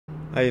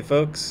Hi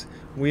folks,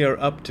 we are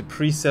up to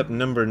precept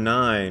number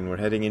 9. We're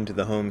heading into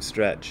the home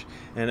stretch.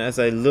 And as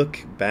I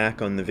look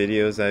back on the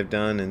videos I've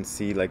done and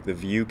see like the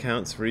view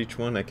counts for each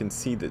one, I can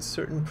see that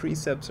certain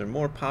precepts are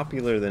more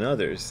popular than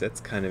others. That's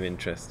kind of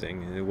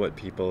interesting, what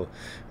people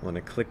want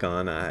to click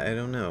on. I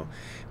don't know.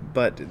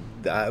 But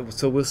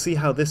so we'll see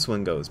how this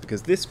one goes,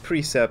 because this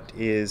precept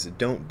is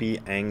don't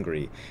be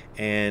angry.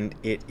 And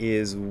it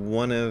is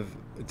one of,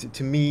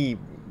 to me,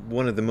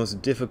 one of the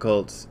most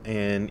difficult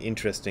and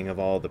interesting of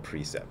all the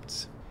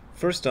precepts.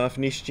 First off,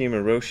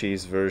 Nishijima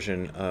Roshi's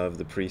version of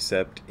the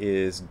precept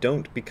is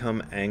don't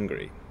become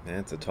angry.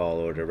 That's a tall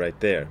order right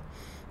there.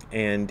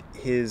 And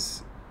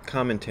his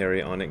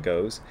commentary on it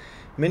goes,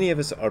 many of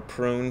us are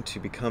prone to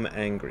become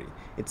angry.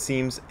 It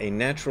seems a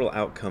natural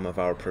outcome of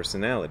our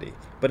personality.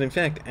 But in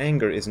fact,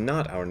 anger is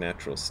not our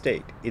natural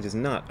state. It is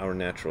not our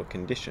natural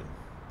condition.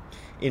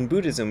 In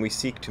Buddhism, we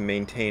seek to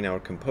maintain our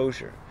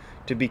composure.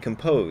 To be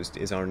composed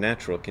is our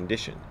natural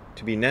condition.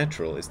 To be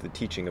natural is the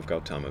teaching of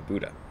Gautama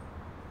Buddha.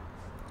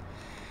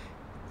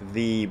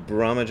 The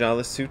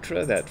Brahmajala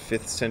Sutra, that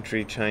 5th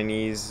century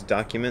Chinese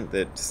document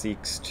that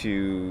seeks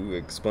to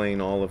explain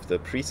all of the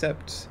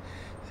precepts,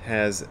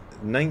 has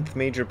 9th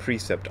major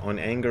precept on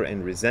anger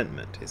and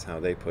resentment, is how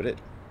they put it.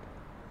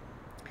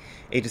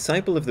 A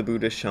disciple of the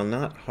Buddha shall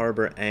not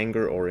harbor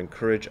anger or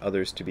encourage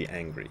others to be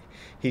angry.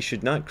 He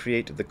should not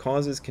create the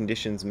causes,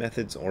 conditions,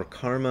 methods, or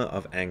karma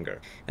of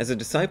anger. As a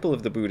disciple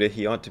of the Buddha,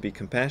 he ought to be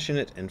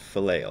compassionate and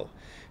filial,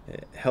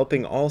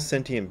 helping all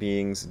sentient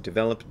beings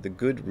develop the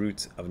good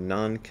roots of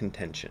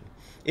non-contention.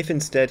 If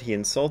instead he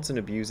insults and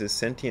abuses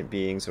sentient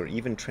beings or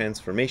even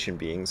transformation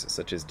beings,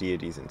 such as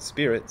deities and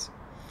spirits,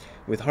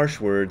 with harsh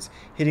words,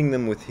 hitting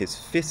them with his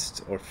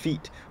fists or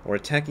feet, or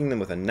attacking them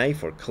with a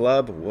knife or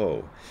club,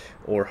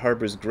 or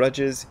harbors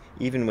grudges,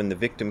 even when the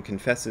victim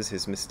confesses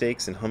his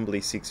mistakes and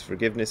humbly seeks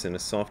forgiveness in a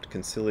soft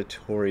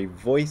conciliatory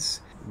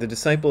voice, the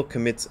disciple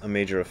commits a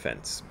major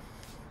offense.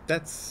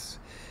 That's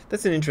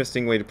an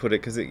interesting way to put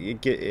it, because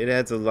it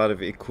adds a lot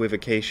of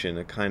equivocation,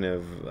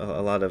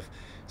 a lot of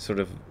sort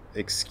of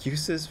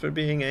excuses for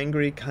being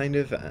angry, kind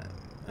of.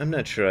 I'm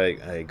not sure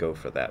I go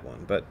for that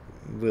one, but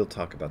we'll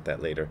talk about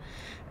that later.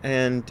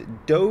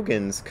 And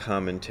Dogen's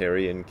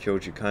commentary in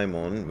Kyoju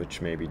Kaimon,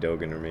 which may be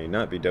Dogen or may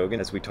not be Dogen,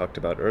 as we talked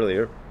about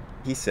earlier,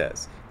 he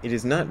says, "It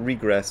is not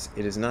regress,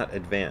 it is not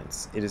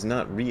advance, it is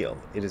not real,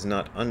 it is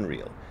not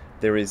unreal.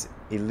 There is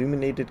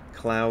illuminated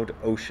cloud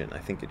ocean." I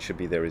think it should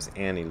be there is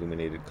an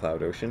illuminated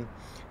cloud ocean.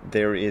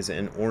 There is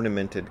an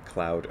ornamented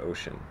cloud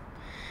ocean.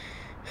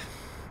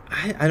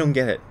 I don't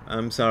get it.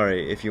 I'm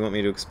sorry. If you want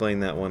me to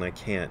explain that one, I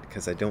can't,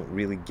 because I don't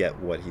really get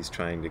what he's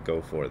trying to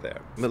go for there.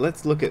 But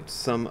let's look at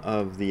some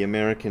of the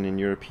American and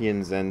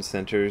European Zen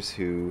centers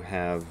who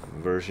have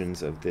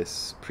versions of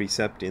this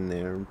precept in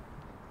their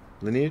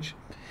lineage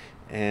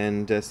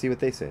and see what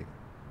they say.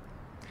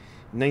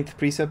 9th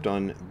precept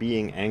on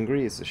being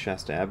angry is the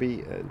Shasta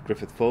Abbey,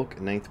 Griffith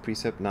Folk. 9th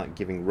precept, not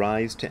giving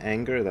rise to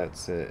anger.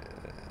 That's a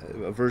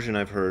version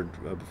I've heard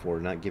before,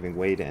 not giving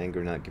way to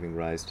anger, not giving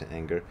rise to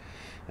anger.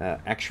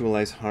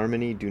 Actualize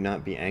harmony, do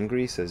not be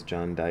angry, says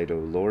John Dido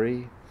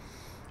Laurie.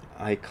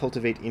 I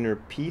cultivate inner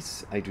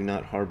peace, I do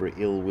not harbor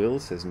ill will,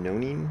 says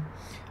Nonin.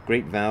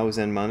 Great Vow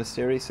Zen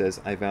Monastery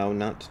says, I vow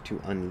not to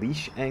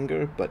unleash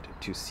anger, but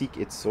to seek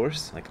its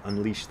source, like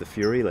unleash the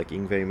fury, like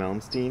Yngwie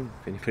Malmsteen.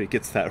 If anybody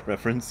gets that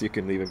reference, you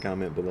can leave a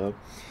comment below.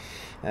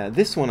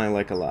 This one I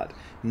like a lot.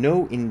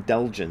 No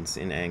indulgence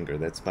in anger.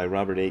 That's by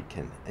Robert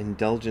Aitken.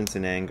 Indulgence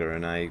in anger,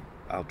 and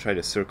I'll try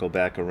to circle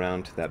back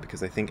around to that,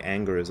 because I think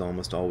anger is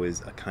almost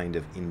always a kind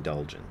of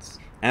indulgence.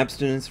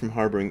 Abstinence from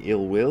harboring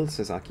ill will,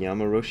 says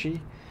Akiyama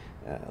Roshi.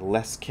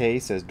 Les K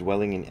says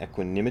dwelling in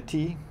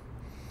equanimity.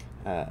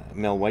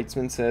 Mel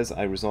Weitzman says,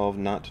 I resolve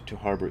not to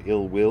harbor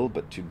ill will,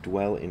 but to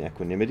dwell in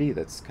equanimity.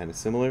 That's kind of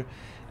similar.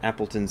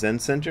 Appleton Zen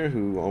Center,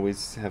 who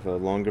always have a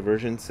longer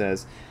version,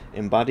 says,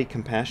 embody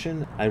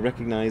compassion. I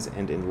recognize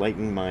and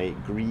enlighten my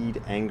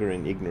greed, anger,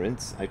 and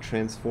ignorance. I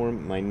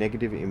transform my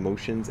negative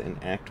emotions and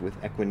act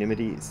with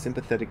equanimity,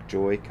 sympathetic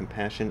joy,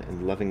 compassion,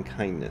 and loving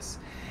kindness.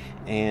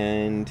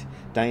 And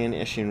Diane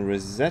Eshin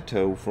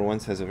Rosetto, for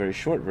once, has a very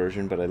short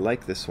version, but I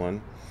like this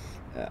one.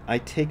 I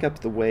take up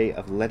the way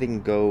of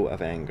letting go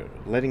of anger.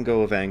 Letting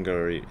go of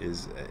anger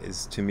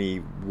is to me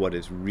what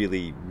is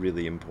really,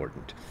 really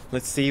important.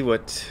 Let's see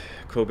what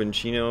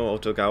Kobanchino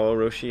Otogawa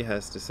Roshi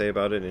has to say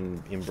about it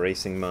in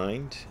Embracing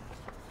Mind.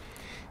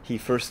 He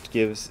first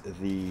gives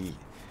the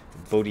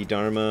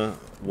Bodhidharma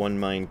One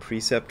Mind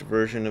Precept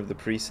version of the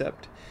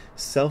precept.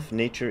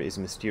 Self-nature is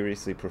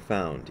mysteriously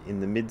profound. In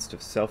the midst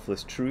of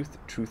selfless truth,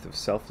 truth of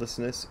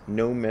selflessness,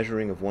 no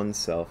measuring of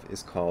oneself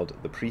is called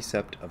the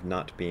precept of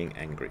not being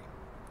angry.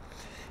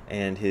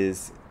 And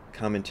his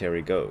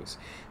commentary goes,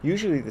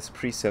 usually this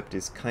precept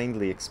is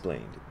kindly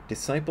explained.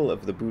 Disciple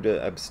of the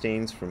Buddha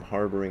abstains from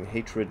harboring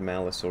hatred,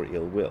 malice, or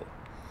ill will.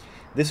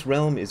 This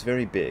realm is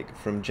very big,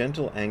 from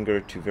gentle anger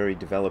to very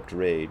developed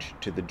rage,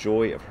 to the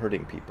joy of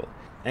hurting people.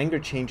 Anger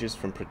changes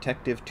from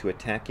protective to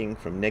attacking,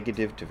 from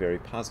negative to very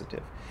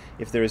positive.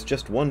 If there is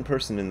just one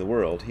person in the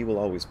world, he will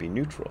always be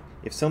neutral.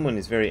 If someone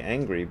is very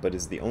angry but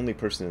is the only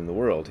person in the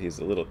world, he is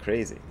a little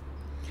crazy.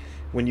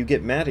 When you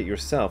get mad at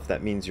yourself,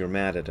 that means you're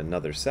mad at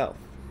another self.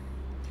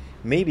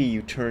 Maybe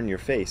you turn your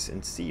face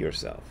and see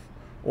yourself,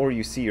 or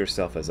you see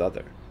yourself as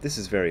other. This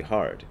is very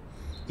hard.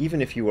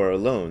 Even if you are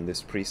alone,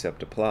 this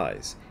precept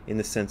applies, in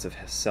the sense of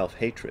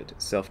self-hatred,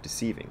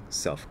 self-deceiving,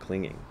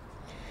 self-clinging.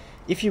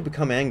 If you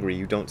become angry,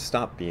 you don't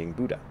stop being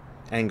Buddha.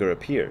 Anger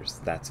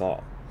appears, that's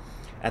all.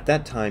 At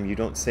that time, you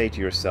don't say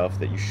to yourself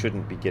that you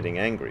shouldn't be getting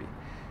angry.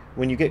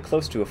 When you get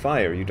close to a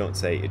fire, you don't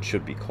say it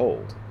should be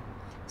cold.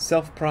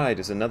 Self-pride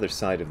is another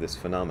side of this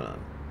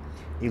phenomenon.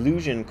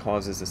 Illusion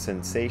causes a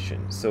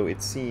sensation, so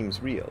it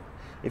seems real.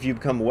 If you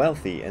become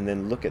wealthy and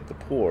then look at the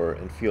poor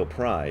and feel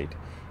pride,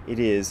 it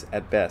is,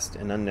 at best,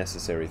 an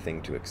unnecessary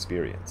thing to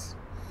experience.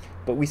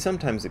 But we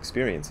sometimes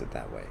experience it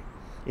that way.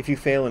 If you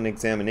fail an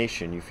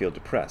examination, you feel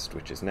depressed,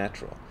 which is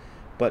natural.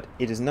 But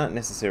it is not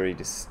necessary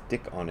to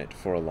stick on it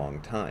for a long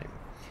time.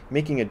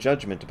 Making a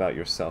judgment about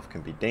yourself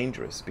can be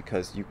dangerous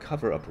because you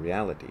cover up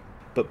reality.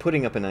 But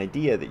putting up an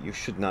idea that you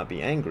should not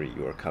be angry,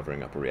 you are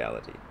covering up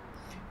reality.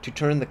 To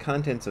turn the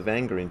contents of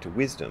anger into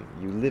wisdom,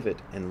 you live it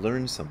and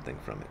learn something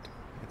from it.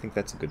 I think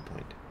that's a good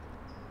point.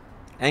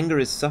 Anger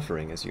is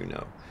suffering, as you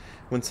know.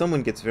 When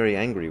someone gets very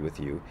angry with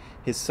you,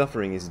 his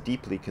suffering is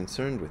deeply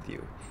concerned with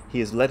you.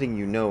 He is letting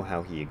you know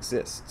how he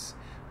exists.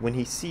 When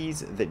he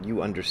sees that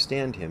you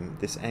understand him,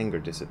 this anger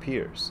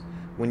disappears.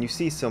 When you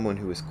see someone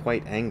who is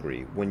quite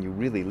angry, when you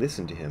really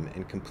listen to him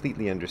and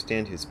completely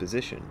understand his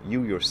position,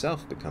 you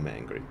yourself become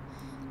angry.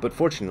 But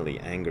fortunately,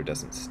 anger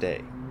doesn't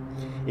stay.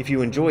 If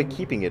you enjoy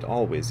keeping it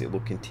always, it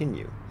will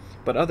continue.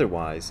 But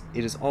otherwise,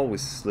 it is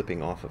always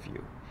slipping off of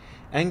you.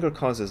 Anger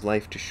causes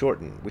life to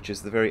shorten, which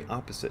is the very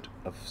opposite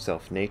of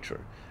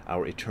self-nature,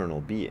 our eternal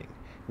being,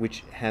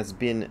 which has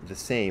been the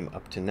same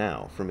up to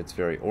now, from its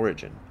very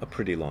origin, a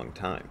pretty long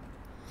time.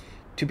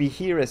 To be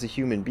here as a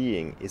human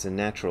being is a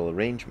natural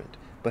arrangement,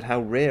 but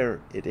how rare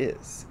it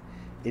is.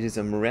 It is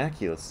a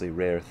miraculously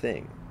rare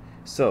thing.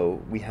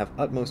 So, we have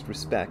utmost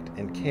respect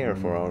and care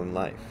for our own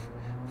life,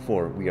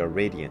 for we are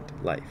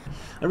radiant life.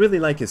 I really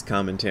like his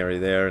commentary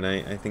there, and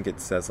I think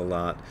it says a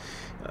lot.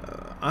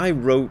 I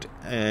wrote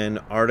an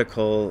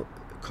article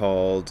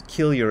called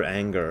Kill Your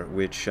Anger,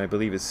 which I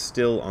believe is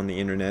still on the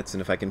internets,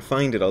 and if I can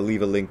find it, I'll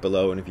leave a link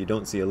below, and if you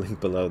don't see a link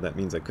below, that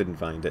means I couldn't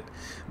find it.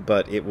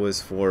 But it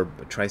was for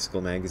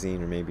Tricycle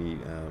Magazine, or maybe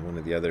one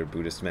of the other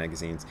Buddhist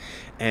magazines,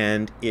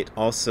 and it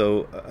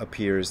also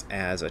appears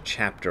as a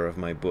chapter of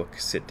my book,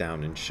 Sit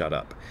Down and Shut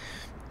Up.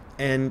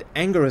 And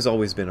anger has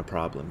always been a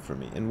problem for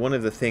me. And one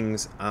of the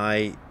things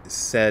I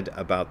said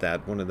about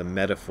that, one of the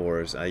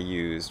metaphors I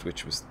used,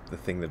 which was the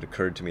thing that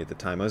occurred to me at the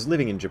time, I was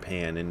living in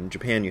Japan. And in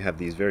Japan, you have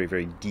these very,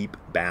 very deep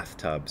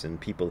bathtubs. And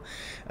people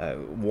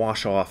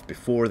wash off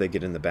before they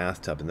get in the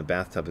bathtub. And the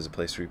bathtub is a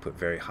place where you put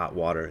very hot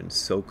water and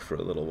soak for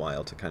a little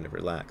while to kind of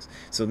relax.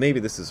 So maybe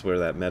this is where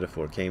that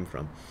metaphor came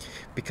from.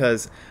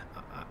 Because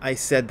I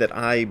said that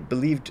I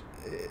believed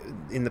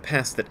in the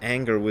past that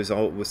anger was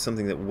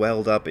something that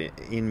welled up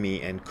in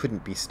me and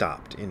couldn't be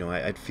stopped. You know,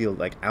 I'd feel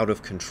like out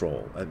of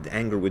control.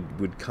 Anger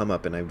would come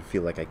up and I would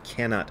feel like I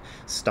cannot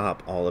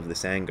stop all of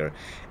this anger.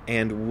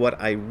 And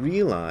what I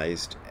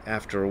realized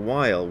after a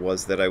while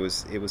was that it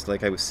was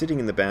like I was sitting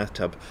in the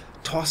bathtub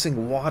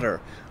tossing water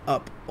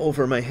up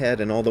over my head,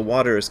 and all the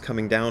water is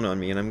coming down on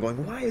me, and I'm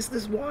going, why is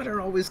this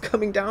water always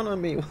coming down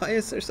on me? Why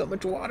is there so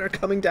much water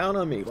coming down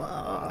on me?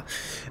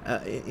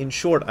 In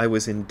short, I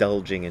was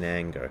indulging in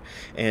anger.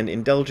 And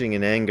indulging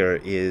in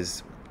anger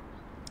is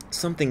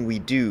something we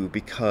do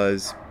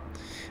because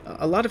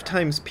a lot of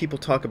times people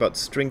talk about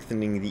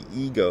strengthening the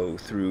ego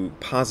through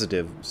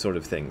positive sort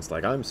of things,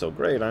 like I'm so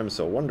great, I'm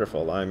so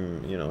wonderful,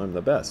 I'm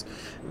the best.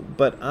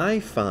 But I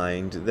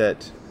find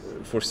that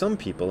for some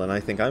people, and I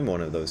think I'm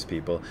one of those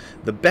people,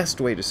 the best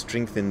way to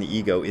strengthen the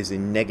ego is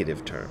in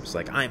negative terms,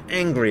 like I'm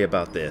angry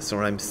about this,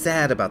 or I'm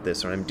sad about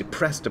this, or I'm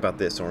depressed about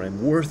this, or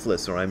I'm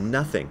worthless, or I'm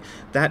nothing.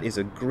 That is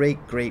a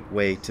great, great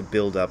way to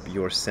build up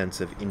your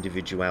sense of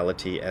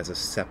individuality as a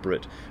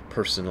separate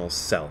personal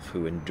self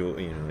who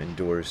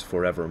endures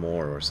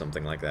forevermore, or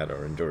something like that,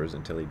 or endures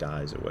until he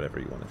dies, or whatever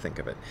you want to think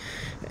of it.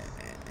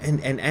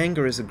 And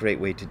anger is a great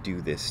way to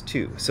do this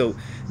too. So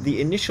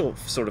the initial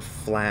sort of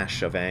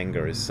flash of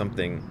anger is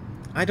something,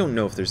 I don't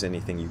know if there's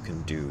anything you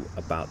can do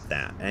about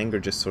that. Anger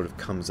just sort of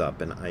comes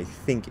up, and I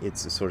think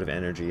it's a sort of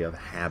energy of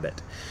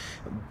habit.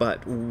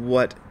 But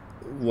what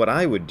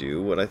I would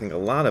do, what I think a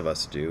lot of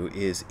us do,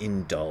 is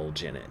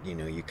indulge in it.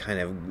 You kind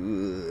of,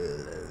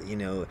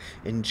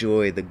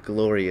 enjoy the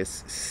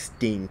glorious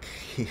stink,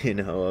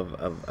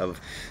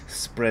 of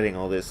spreading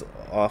all this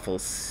awful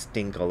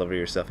stink all over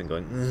yourself and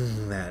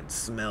going, that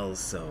smells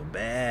so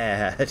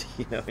bad,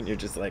 and you're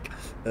just like,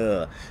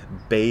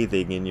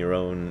 bathing in your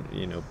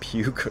own,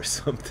 puke or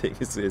something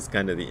is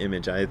kind of the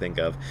image I think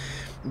of.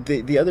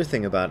 The other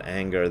thing about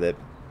anger that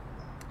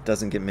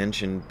doesn't get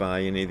mentioned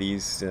by any of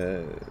these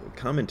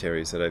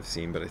commentaries that I've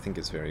seen, but I think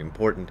is very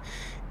important,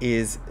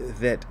 is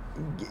that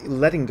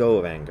letting go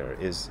of anger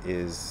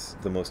is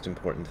the most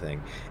important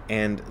thing.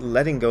 And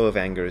letting go of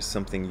anger is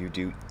something you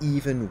do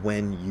even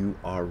when you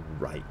are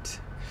right.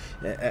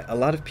 A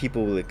lot of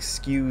people will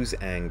excuse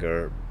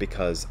anger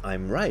because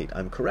I'm right,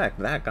 I'm correct,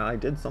 that guy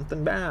did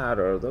something bad,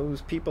 or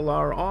those people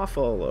are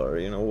awful, or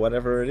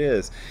whatever it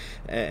is,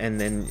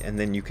 and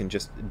then you can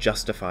just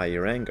justify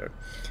your anger.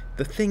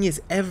 The thing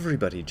is,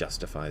 everybody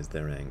justifies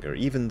their anger.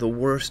 Even the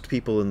worst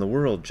people in the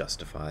world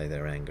justify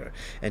their anger.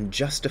 And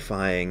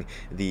justifying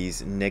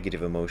these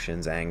negative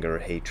emotions, anger,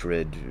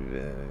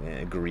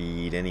 hatred,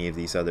 greed, any of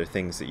these other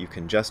things that you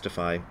can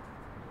justify,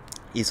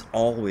 is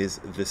always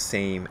the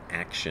same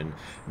action,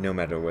 no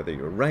matter whether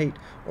you're right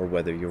or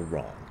whether you're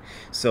wrong.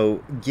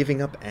 So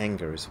giving up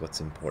anger is what's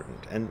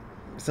important. And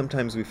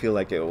sometimes we feel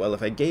like, well,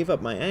 if I gave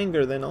up my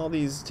anger, then all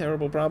these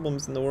terrible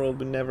problems in the world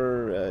would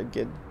never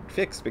get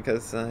fixed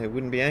because I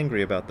wouldn't be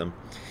angry about them.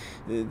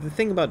 The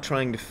thing about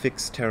trying to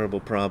fix terrible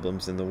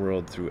problems in the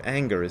world through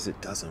anger is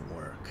it doesn't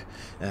work.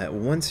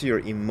 Once you're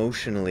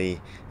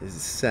emotionally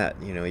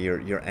set,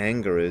 your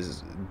anger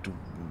is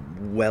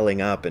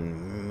welling up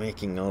and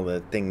making all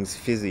the things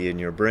fizzy in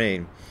your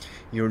brain,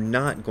 you're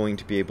not going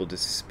to be able to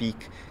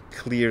speak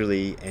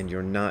clearly, and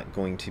you're not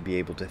going to be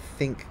able to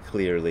think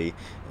clearly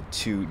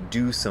to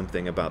do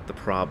something about the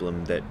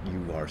problem that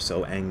you are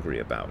so angry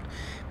about.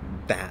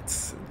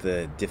 That's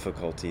the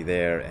difficulty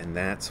there, and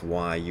that's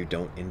why you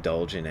don't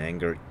indulge in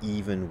anger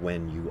even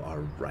when you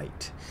are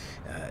right.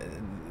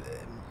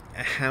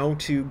 How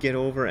to get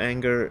over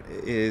anger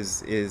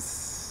is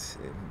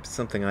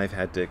something I've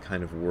had to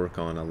kind of work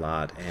on a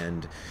lot,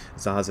 and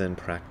Zazen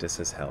practice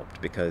has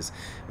helped, because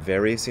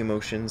various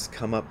emotions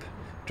come up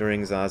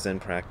during Zazen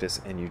practice,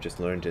 and you just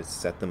learn to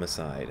set them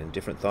aside, and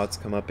different thoughts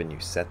come up and you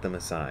set them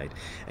aside,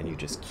 and you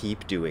just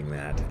keep doing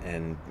that.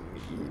 And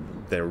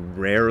there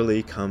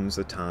rarely comes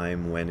a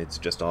time when it's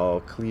just all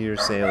clear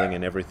sailing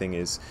and everything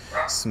is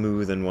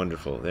smooth and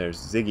wonderful. There's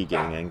Ziggy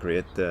getting angry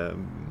at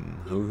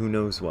who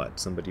knows what,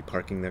 somebody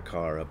parking their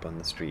car up on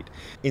the street.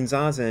 In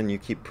Zazen, you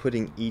keep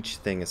putting each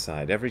thing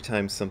aside. Every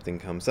time something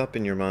comes up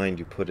in your mind,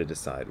 you put it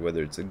aside,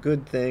 whether it's a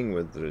good thing,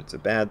 whether it's a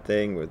bad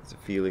thing, whether it's a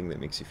feeling that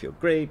makes you feel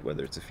great,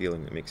 whether it's a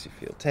feeling that makes you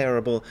feel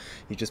terrible.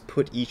 You just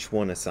put each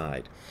one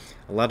aside.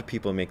 A lot of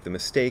people make the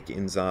mistake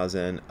in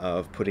Zazen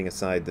of putting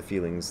aside the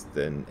feelings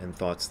and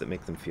thoughts that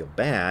make them feel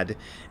bad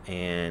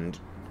and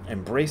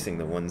embracing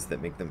the ones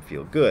that make them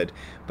feel good,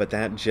 but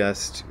that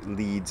just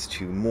leads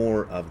to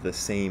more of the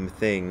same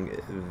thing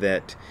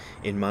that,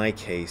 in my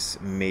case,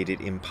 made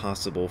it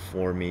impossible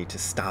for me to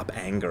stop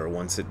anger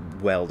once it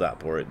welled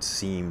up, or it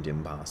seemed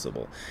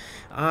impossible.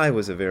 I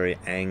was a very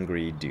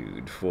angry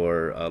dude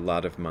for a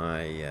lot of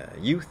my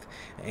youth,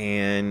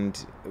 and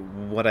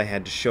what I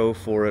had to show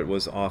for it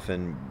was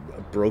often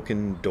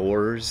broken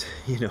doors.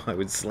 I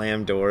would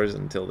slam doors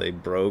until they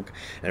broke.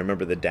 I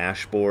remember the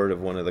dashboard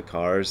of one of the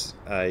cars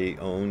I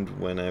owned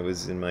when I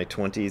was in my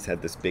 20s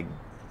had this big,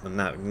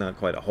 not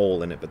quite a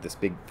hole in it, but this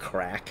big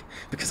crack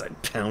because I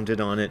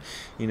pounded on it,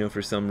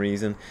 for some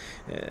reason.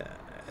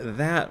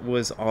 That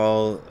was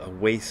all a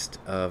waste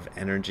of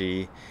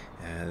energy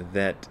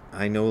that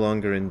I no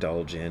longer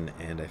indulge in,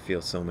 and I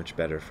feel so much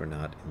better for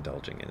not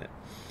indulging in it.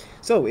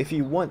 So if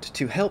you want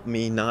to help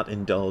me not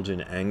indulge in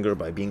anger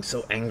by being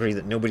so angry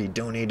that nobody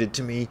donated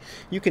to me,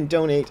 you can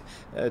donate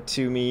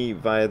to me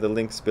via the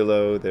links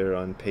below. They're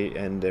on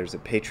and there's a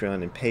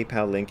Patreon and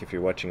PayPal link if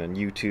you're watching on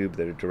YouTube.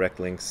 There are direct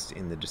links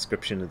in the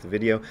description of the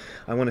video.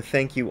 I want to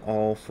thank you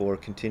all for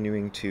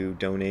continuing to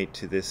donate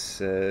to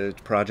this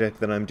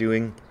project that I'm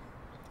doing,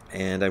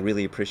 and I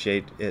really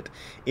appreciate it.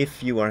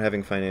 If you are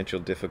having financial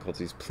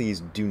difficulties, please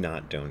do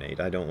not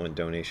donate. I don't want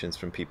donations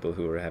from people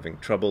who are having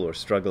trouble or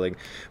struggling,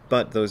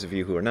 but those of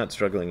you who are not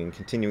struggling and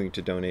continuing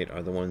to donate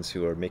are the ones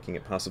who are making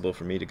it possible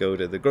for me to go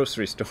to the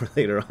grocery store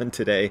later on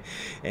today,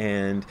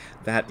 and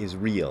that is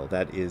real.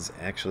 That is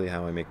actually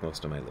how I make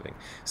most of my living.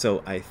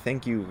 So I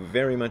thank you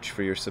very much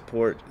for your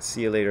support.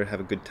 See you later. Have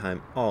a good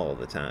time all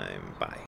the time. Bye.